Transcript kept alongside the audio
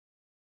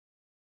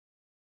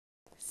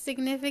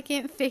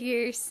Significant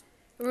figures.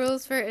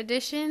 Rules for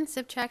addition,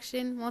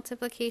 subtraction,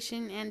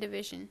 multiplication, and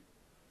division.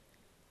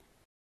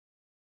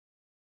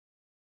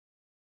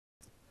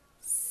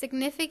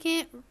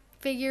 Significant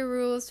figure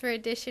rules for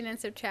addition and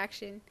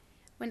subtraction.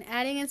 When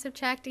adding and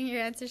subtracting,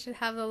 your answer should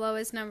have the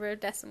lowest number of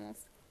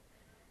decimals.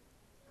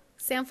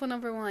 Example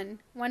number 1.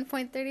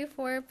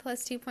 1.34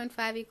 plus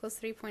 2.5 equals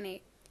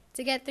 3.8.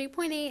 To get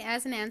 3.8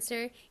 as an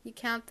answer, you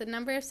count the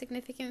number of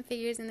significant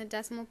figures in the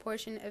decimal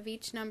portion of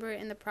each number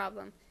in the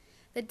problem.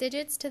 The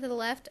digits to the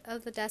left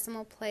of the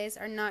decimal place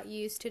are not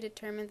used to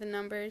determine the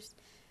numbers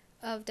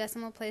of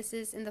decimal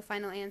places in the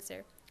final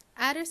answer.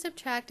 Add or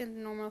subtract in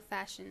the normal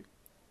fashion.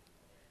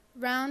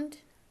 Round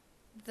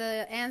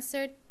the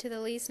answer to the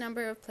least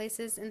number of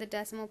places in the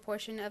decimal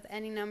portion of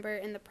any number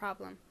in the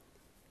problem.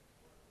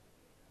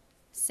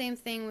 Same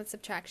thing with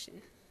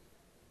subtraction.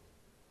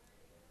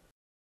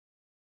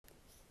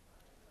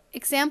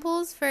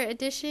 Examples for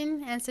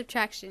addition and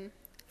subtraction.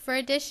 For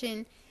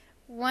addition,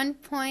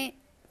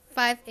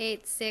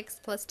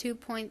 1.586 plus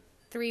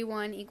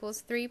 2.31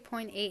 equals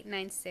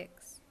 3.896.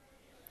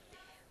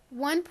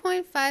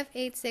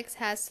 1.586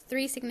 has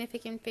 3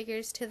 significant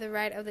figures to the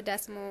right of the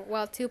decimal,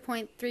 while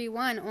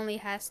 2.31 only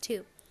has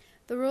 2.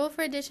 The rule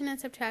for addition and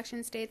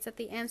subtraction states that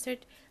the answer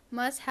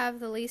must have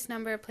the least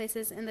number of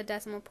places in the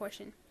decimal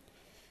portion.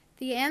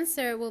 The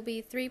answer will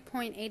be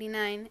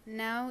 3.89.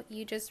 Now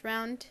you just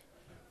round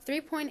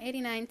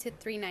 3.89 to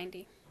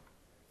 390.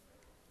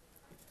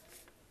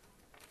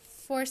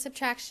 For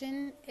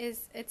subtraction,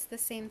 it's the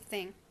same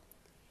thing.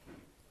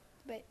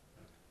 But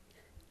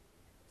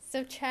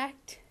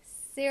subtract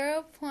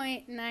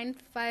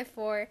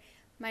 0.954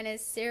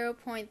 minus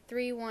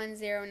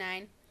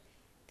 0.3109.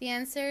 The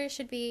answer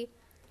should be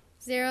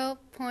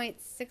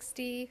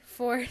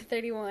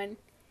 0.6431.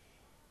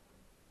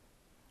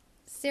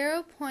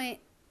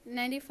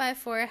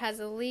 0.954 has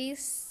the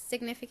least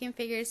significant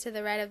figures to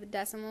the right of the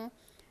decimal,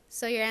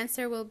 so your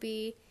answer will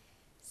be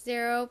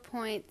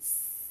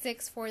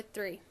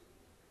 0.643.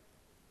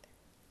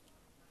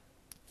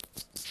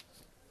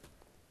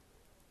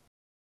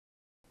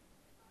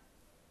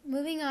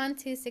 Moving on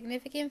to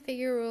significant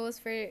figure rules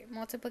for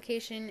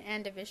multiplication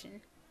and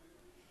division.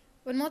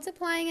 When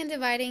multiplying and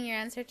dividing, your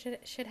answer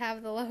should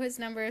have the lowest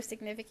number of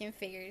significant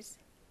figures.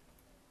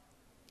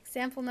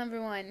 Example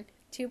number 1.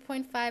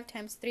 2.5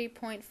 times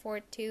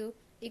 3.42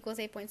 equals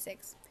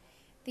 8.6.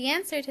 The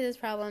answer to this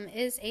problem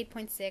is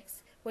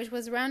 8.6, which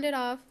was rounded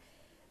off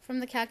from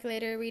the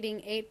calculator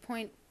reading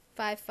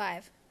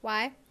 8.55.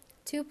 Why?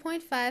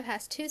 2.5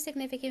 has 2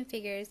 significant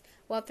figures,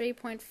 while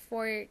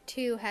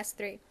 3.42 has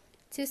 3.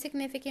 2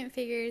 significant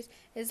figures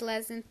is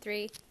less than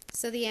 3,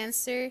 so the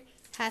answer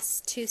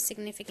has 2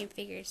 significant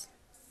figures.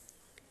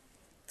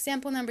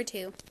 Example number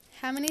 2.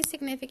 How many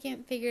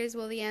significant figures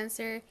will the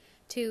answer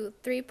to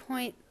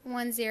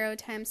 3.10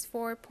 times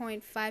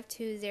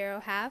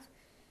 4.520 have?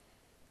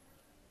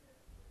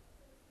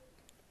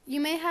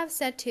 You may have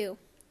said 2.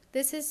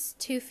 This is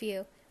too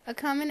few. A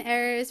common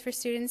error is for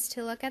students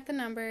to look at the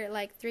number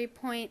like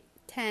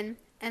 3.10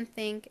 and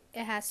think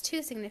it has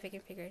 2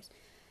 significant figures.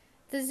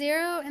 The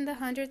 0 in the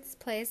hundredths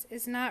place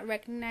is not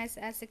recognized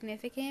as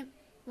significant,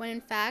 when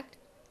in fact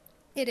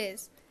it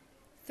is.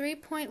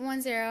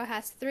 3.10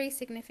 has 3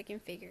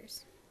 significant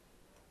figures.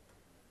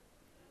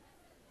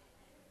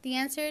 The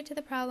answer to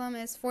the problem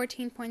is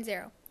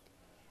 14.0.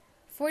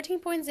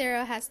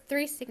 14.0 has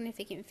 3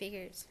 significant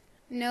figures.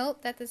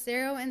 Note that the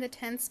 0 in the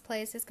tenths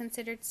place is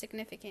considered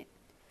significant.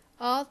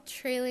 All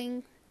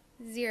trailing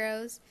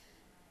zeros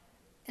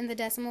in the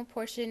decimal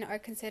portion are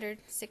considered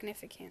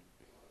significant.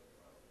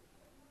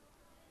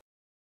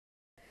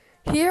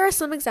 Here are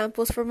some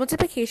examples for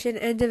multiplication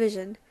and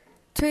division.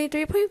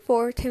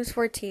 23.4 times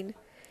 14.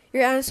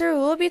 Your answer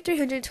will be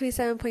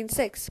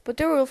 327.6, but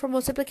the rule for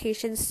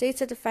multiplication states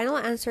that the final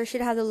answer should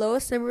have the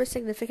lowest number of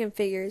significant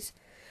figures.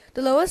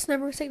 The lowest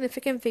number of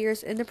significant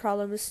figures in the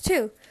problem is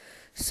 2,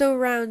 so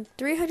round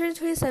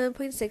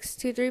 327.6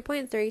 to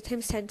 3.3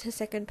 times 10 to the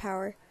second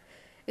power.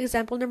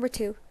 Example number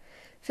 2.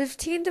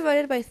 15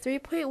 divided by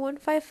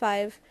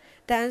 3.155,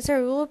 the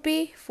answer will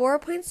be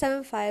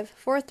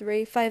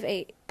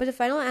 4.754358, but the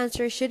final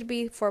answer should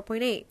be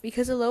 4.8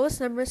 because the lowest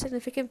number of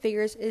significant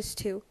figures is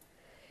 2.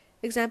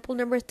 Example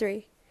number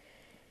 3.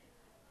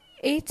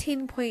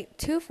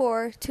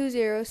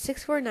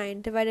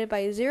 18.2420649 divided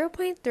by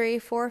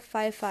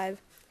 0.3455.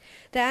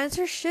 The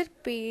answer should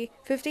be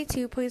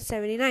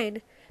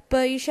 52.79,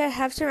 but you should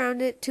have to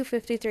round it to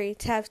 53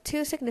 to have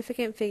 2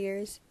 significant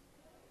figures.